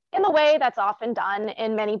in the way that's often done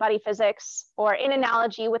in many body physics, or in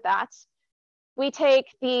analogy with that. We take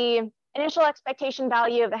the initial expectation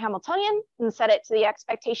value of the Hamiltonian and set it to the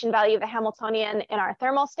expectation value of the Hamiltonian in our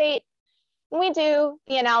thermal state. And we do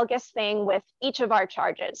the analogous thing with each of our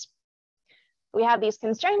charges. We have these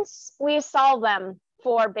constraints, we solve them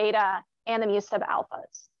for beta and the mu sub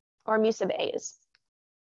alphas, or mu sub a's.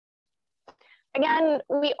 Again,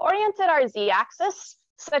 we oriented our z-axis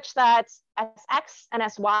such that Sx and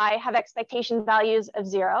Sy have expectation values of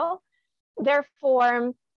 0.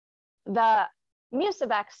 Therefore, the mu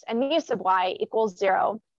sub x and mu sub y equals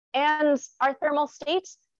 0. And our thermal state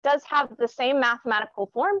does have the same mathematical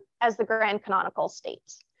form as the grand canonical state.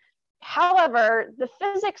 However, the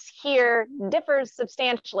physics here differs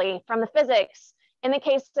substantially from the physics in the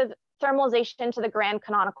case of thermalization to the grand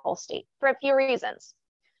canonical state for a few reasons.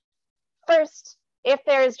 First, if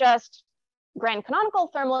there's just grand canonical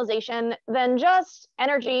thermalization, then just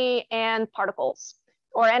energy and particles,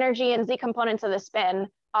 or energy and z components of the spin,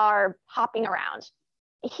 are hopping around.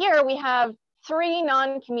 Here we have 3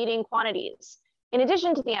 non-commuting quantities, in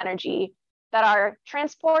addition to the energy, that are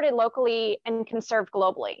transported locally and conserved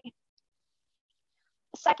globally.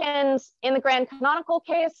 Second, in the grand canonical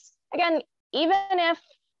case, again, even if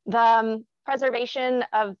the preservation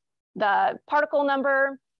of the particle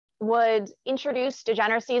number would introduce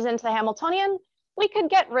degeneracies into the Hamiltonian, we could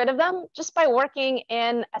get rid of them just by working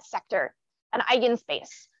in a sector, an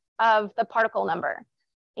eigenspace of the particle number.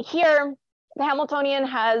 Here, the Hamiltonian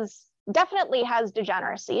definitely has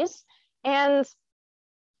degeneracies, and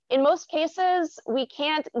in most cases, we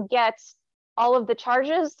can't get all of the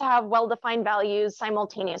charges to have well-defined values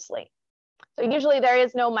simultaneously. So usually there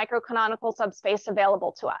is no microcanonical subspace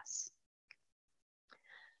available to us.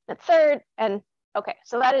 The third, and okay,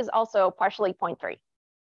 so that is also partially 0.3.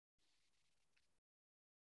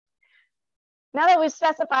 Now that we've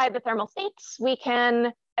specified the thermal states, we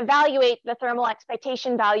can evaluate the thermal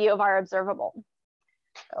expectation value of our observable.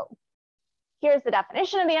 So here's the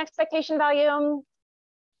definition of the expectation value.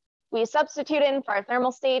 We substitute in for our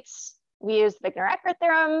thermal states. We use the Wigner-Eckert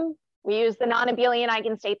theorem. We use the non-Abelian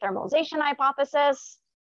eigenstate thermalization hypothesis.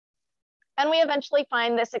 And we eventually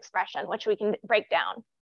find this expression, which we can break down.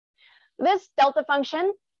 This delta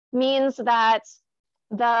function means that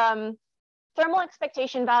the thermal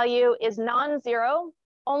expectation value is non-zero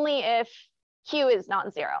only if Q is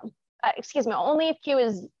non-zero. Only if Q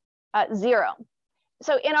is 0.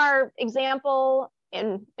 So in our example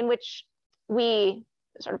in which we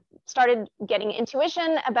sort of started getting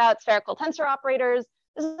intuition about spherical tensor operators,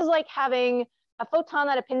 this is like having a photon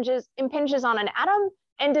that impinges on an atom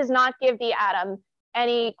and does not give the atom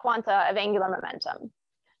any quanta of angular momentum.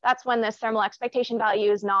 That's when this thermal expectation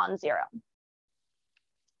value is non-zero.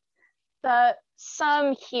 The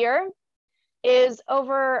sum here is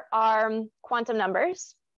over our quantum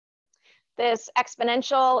numbers. This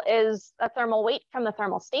exponential is a thermal weight from the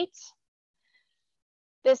thermal states.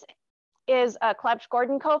 This is a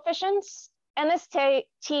Clebsch-Gordon coefficient. And this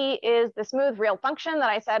T is the smooth real function that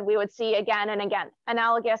I said we would see again and again,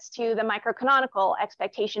 analogous to the microcanonical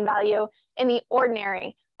expectation value in the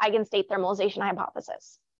ordinary eigenstate thermalization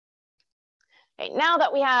hypothesis. Okay, now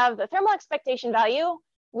that we have the thermal expectation value,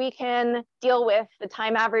 we can deal with the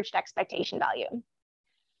time averaged expectation value.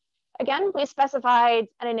 Again, we specified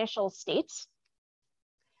an initial state.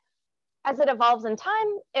 As it evolves in time,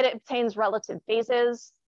 it obtains relative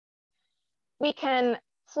phases. We can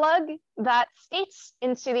plug that state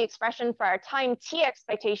into the expression for our time t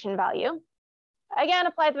expectation value. Again,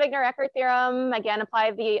 apply the Wigner-Eckert theorem. Again,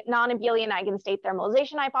 apply the non-Abelian eigenstate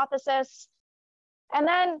thermalization hypothesis, and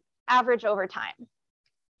then average over time.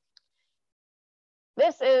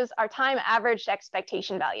 This is our time averaged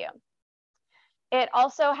expectation value. It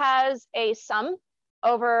also has a sum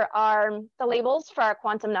over the labels for our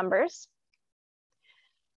quantum numbers.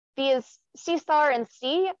 These C star and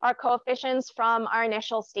C are coefficients from our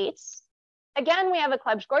initial states. Again, we have a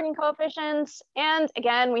Clebsch-Gordon coefficient, and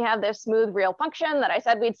again, we have this smooth real function that I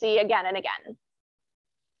said we'd see again and again.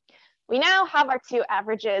 We now have our two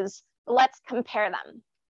averages. Let's compare them.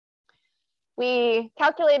 We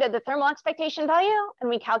calculated the thermal expectation value, and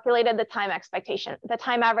we calculated the time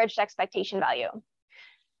averaged expectation value.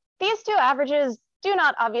 These two averages do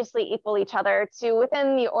not obviously equal each other to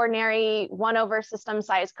within the ordinary 1/, system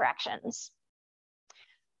size corrections.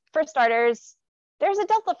 For starters, there's a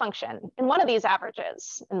delta function in one of these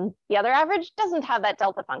averages, and the other average doesn't have that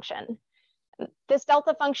delta function. This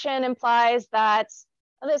delta function implies that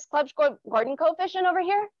this Clebsch-Gordon coefficient over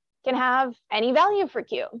here can have any value for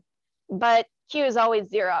Q, but Q is always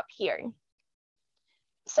 0 up here.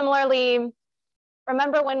 Similarly,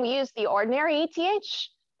 remember when we used the ordinary ETH,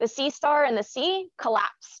 the C star and the C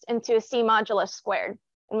collapsed into a C modulus squared,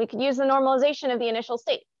 and we could use the normalization of the initial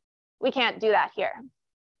state. We can't do that here.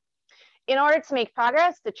 In order to make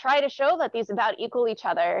progress, to try to show that these about equal each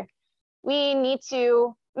other, we need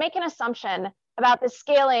to make an assumption about the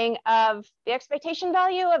scaling of the expectation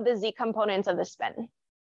value of the Z components of the spin.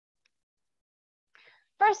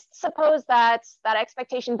 First, suppose that that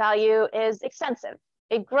expectation value is extensive.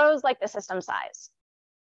 It grows like the system size.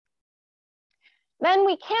 Then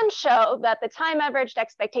we can show that the time averaged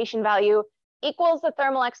expectation value equals the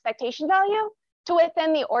thermal expectation value to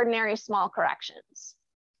within the ordinary small corrections.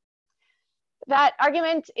 That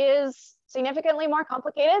argument is significantly more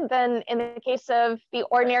complicated than in the case of the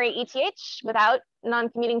ordinary ETH without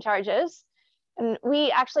non-commuting charges. And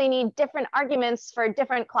we actually need different arguments for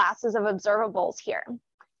different classes of observables here,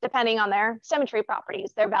 depending on their symmetry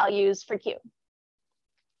properties, their values for Q.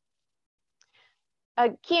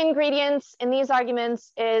 A key ingredient in these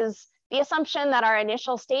arguments is the assumption that our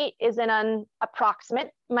initial state is in an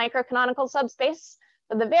approximate microcanonical subspace,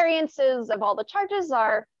 but the variances of all the charges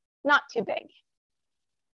are not too big.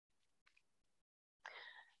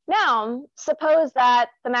 Now, suppose that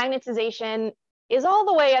the magnetization is all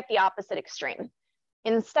the way at the opposite extreme.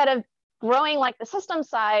 Instead of growing like the system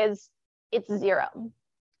size, it's 0.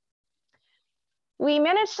 We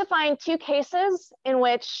managed to find two cases in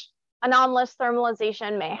which anomalous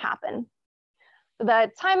thermalization may happen.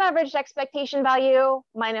 The time averaged expectation value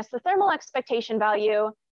minus the thermal expectation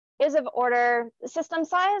value is of order system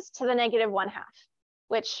size to the -1/2,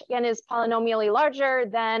 which again is polynomially larger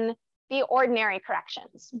than the ordinary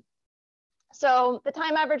corrections. So the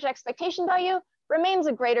time average expectation value remains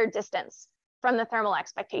a greater distance from the thermal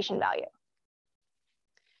expectation value.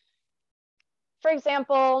 For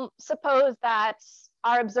example, suppose that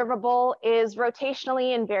our observable is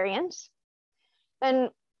rotationally invariant, then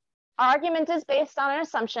our argument is based on an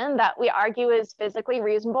assumption that we argue is physically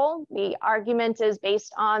reasonable. The argument is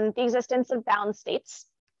based on the existence of bound states.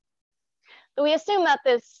 So we assume that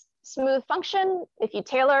this smooth function, if you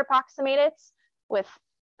Taylor approximate it with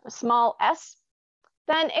a small s,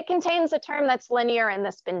 then it contains a term that's linear in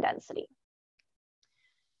the spin density.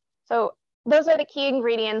 So those are the key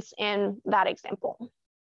ingredients in that example.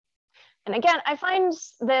 And again, I find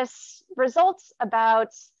this results about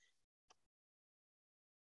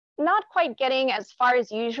not quite getting as far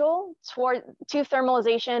as usual to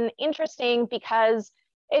thermalization interesting because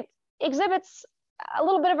it exhibits a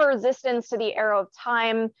little bit of a resistance to the arrow of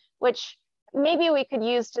time, which maybe we could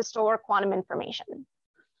use to store quantum information.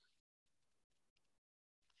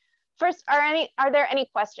 First, are there any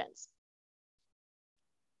questions?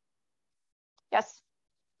 Yes.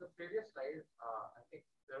 The previous slide, I think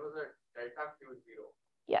there was a delta Q 0.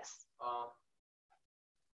 Yes.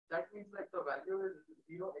 That means like the value is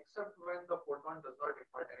 0 except when the photon does not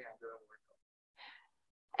impart any angular momentum.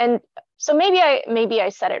 And so maybe I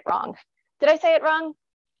said it wrong. Did I say it wrong?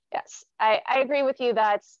 Yes, I agree with you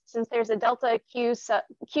that since there's a delta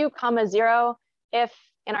Q comma 0, if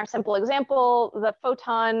in our simple example, the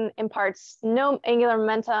photon imparts no angular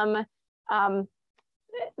momentum,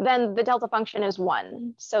 then the delta function is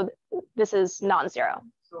 1. So this is non-zero.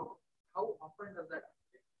 So how often does that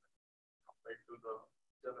happen compared to the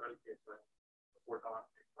general case when the photon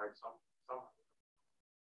imparts some?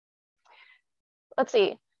 Let's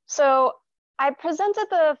see. So I presented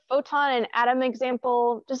the photon and atom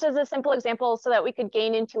example just as a simple example so that we could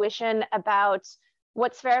gain intuition about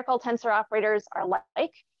what spherical tensor operators are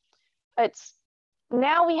like. But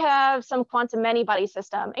now we have some quantum many-body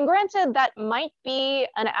system. And granted, that might be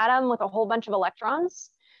an atom with a whole bunch of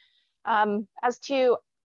electrons. As to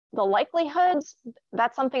the likelihoods,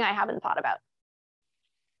 that's something I haven't thought about.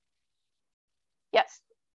 Yes?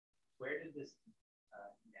 Where did this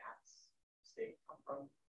NATS state come from?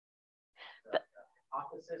 The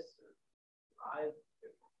hypothesis or derived?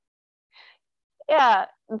 Yeah,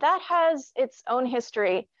 that has its own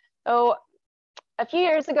history. So a few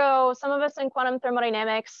years ago, some of us in quantum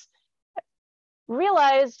thermodynamics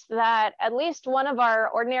realized that at least one of our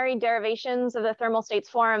ordinary derivations of the thermal states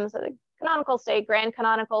forms, the canonical state, grand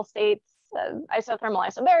canonical states, isothermal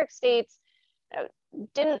isobaric states,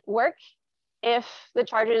 didn't work if the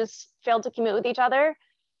charges failed to commute with each other.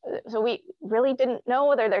 So we really didn't know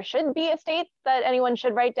whether there should be a state that anyone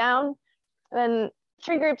should write down. Then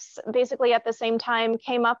 3 groups basically at the same time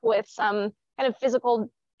came up with some kind of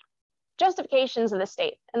physical justifications of the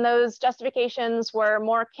state. And those justifications were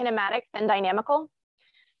more kinematic than dynamical.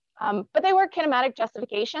 But they were kinematic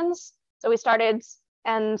justifications. So we started,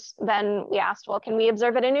 and then we asked, well, can we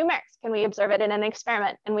observe it in numerics? Can we observe it in an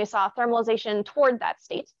experiment? And we saw thermalization toward that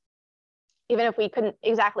state, even if we couldn't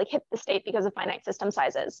exactly hit the state because of finite system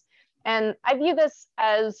sizes. And I view this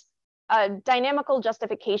as a dynamical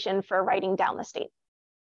justification for writing down the state.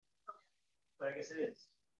 But I guess it is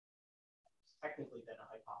technically then a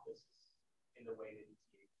hypothesis in the way that it's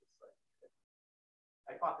used. It's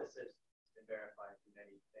like hypothesis has been verified through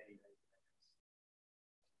many methods.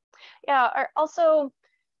 Yeah, also,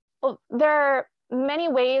 well, there are many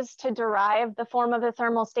ways to derive the form of the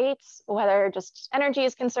thermal states, whether just energy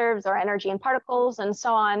is conserves or energy in particles and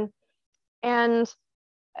so on. And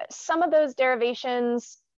some of those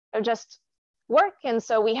derivations just work. And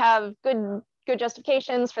so we have good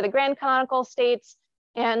justifications for the grand canonical states.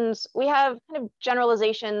 And we have kind of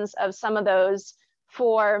generalizations of some of those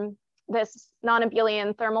for this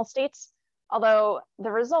non-Abelian thermal states, although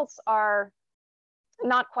the results are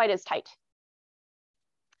not quite as tight.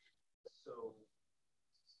 So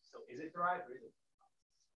is it derived or is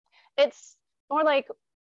it? It's more like,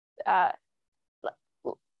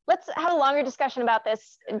 let's have a longer discussion about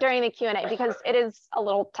this during the Q&A because it is a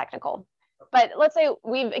little technical. But let's say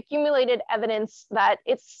we've accumulated evidence that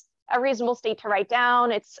it's a reasonable state to write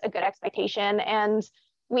down, it's a good expectation, and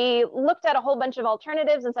we looked at a whole bunch of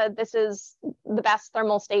alternatives and said this is the best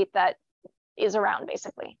thermal state that is around,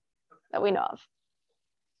 basically, that we know of.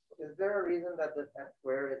 Is there a reason that the S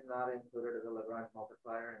squared is not included as a Lagrange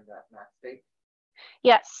multiplier in that max state?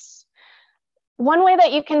 Yes. One way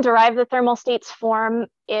that you can derive the thermal states form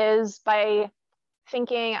is by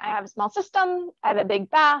thinking I have a small system, I have a big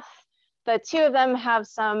bath, the 2 of them have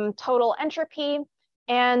some total entropy,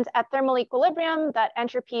 and at thermal equilibrium, that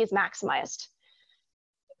entropy is maximized.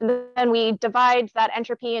 then we divide that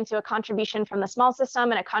entropy into a contribution from the small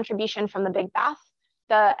system and a contribution from the big bath.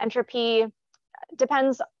 The entropy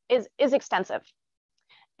is extensive.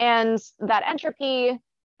 And that entropy,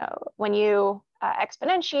 when you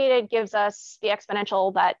exponentiate it, gives us the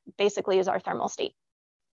exponential that basically is our thermal state.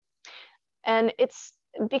 And it's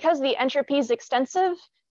because the entropy is extensive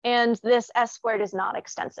and this S squared is not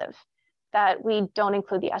extensive that we don't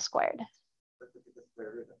include the S squared.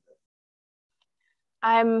 The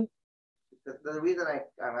reason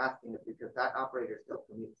I'm asking is because that operator still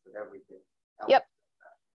commutes with everything else. Yep.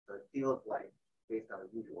 So it feels like, based on the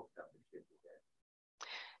usual stuff, it should be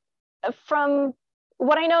there. From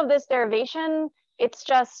what I know of this derivation, it's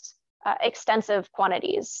just extensive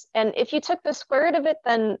quantities. And if you took the square root of it,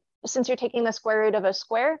 then since you're taking the square root of a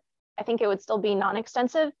square, I think it would still be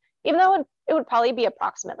non-extensive, even though it would probably be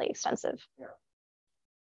approximately extensive. Yeah.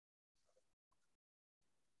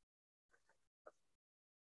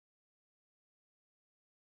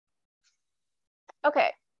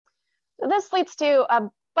 Okay, so this leads to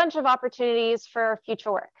a bunch of opportunities for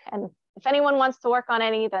future work. And if anyone wants to work on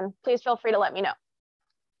any, then please feel free to let me know.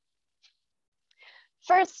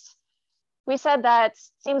 First, we said that it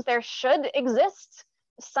seems there should exist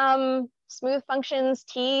some smooth functions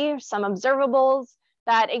T, some observables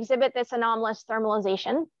that exhibit this anomalous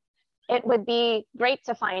thermalization. It would be great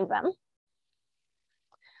to find them.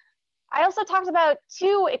 I also talked about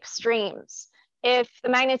two extremes. If the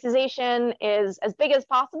magnetization is as big as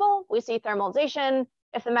possible, we see thermalization.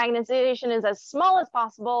 If the magnetization is as small as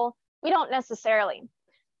possible, we don't necessarily.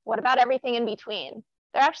 What about everything in between?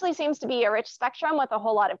 There actually seems to be a rich spectrum with a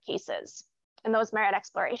whole lot of cases, and those merit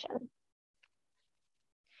exploration.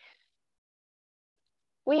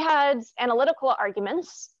 We had analytical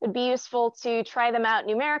arguments. It would be useful to try them out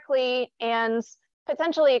numerically and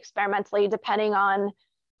potentially experimentally, depending on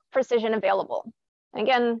precision available. And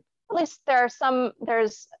again, at least there's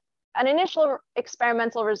an initial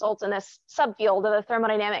experimental result in this subfield of the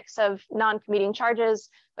thermodynamics of non-commuting charges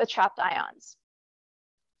with trapped ions.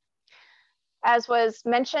 As was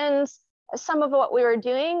mentioned, some of what we were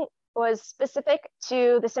doing was specific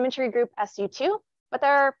to the symmetry group SU2, but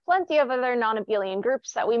there are plenty of other non-abelian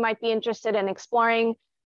groups that we might be interested in exploring.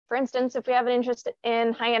 For instance, if we have an interest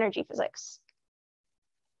in high energy physics.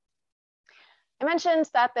 I mentioned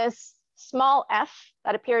that this small f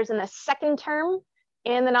that appears in the second term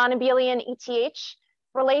in the non-abelian ETH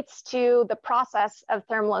relates to the process of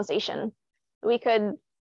thermalization. We could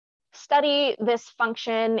study this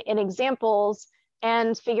function in examples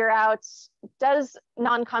and figure out, does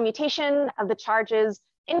non-commutation of the charges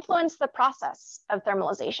influence the process of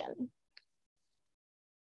thermalization?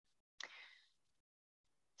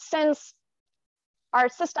 Since our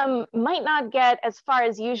system might not get as far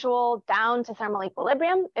as usual down to thermal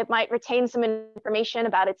equilibrium, it might retain some information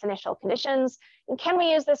about its initial conditions. And can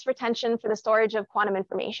we use this retention for the storage of quantum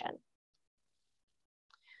information?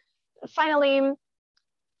 Finally,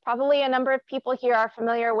 probably a number of people here are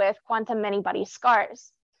familiar with quantum many-body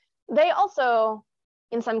scars. They also,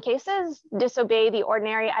 in some cases, disobey the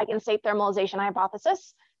ordinary eigenstate thermalization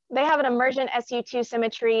hypothesis. They have an emergent SU2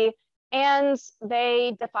 symmetry, and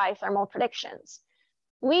they defy thermal predictions.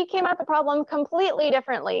 We came at the problem completely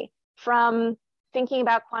differently from thinking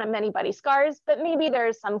about quantum many-body scars, but maybe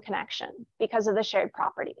there's some connection because of the shared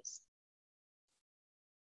properties.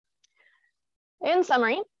 In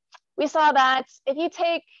summary, we saw that if you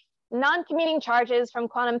take non-commuting charges from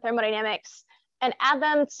quantum thermodynamics and add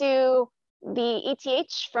them to the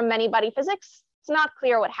ETH from many-body physics, it's not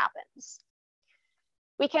clear what happens.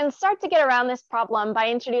 We can start to get around this problem by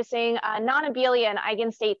introducing a non-abelian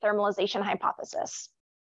eigenstate thermalization hypothesis.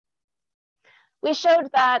 We showed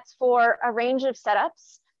that for a range of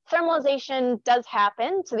setups, thermalization does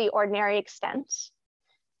happen to the ordinary extent.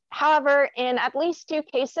 However, in at least two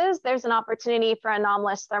cases, there's an opportunity for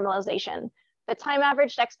anomalous thermalization. The time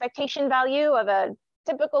averaged expectation value of a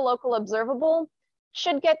typical local observable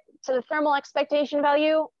should get to the thermal expectation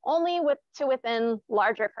value only to within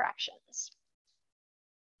larger corrections.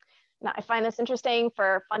 Now, I find this interesting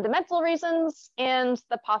for fundamental reasons and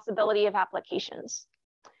the possibility of applications.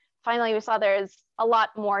 Finally, we saw there's a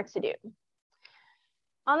lot more to do.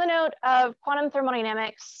 On the note of quantum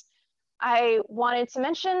thermodynamics, I wanted to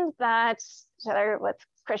mention that together with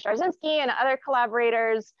Chris Jarzinski and other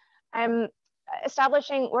collaborators, we're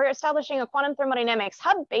establishing a quantum thermodynamics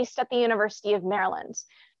hub based at the University of Maryland.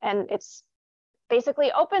 And it's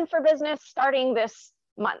basically open for business starting this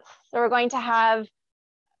month. So we're going to have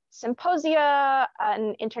symposia,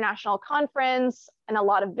 an international conference, and a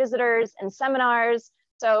lot of visitors and seminars.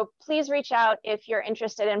 So please reach out if you're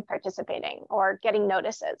interested in participating or getting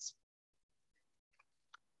notices.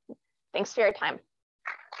 Thanks for your time.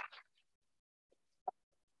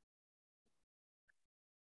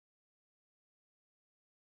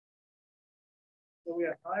 So we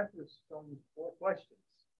have time for some more questions.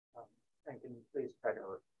 And can you please try to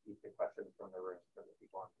repeat the questions from the room for the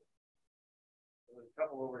people on here? There's a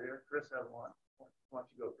couple over here. Chris has one. Why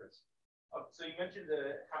don't you go, Chris? So you mentioned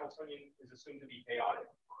the Hamiltonian is assumed to be chaotic.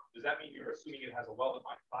 Does that mean you're assuming it has a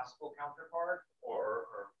well-defined classical counterpart,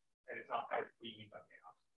 and it's not what you mean by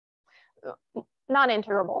chaos?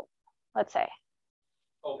 Non-integrable, let's say.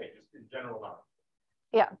 Okay, just in general, not.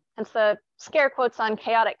 Yeah, hence the scare quotes on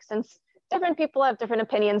chaotic, since different people have different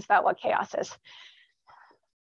opinions about what chaos is.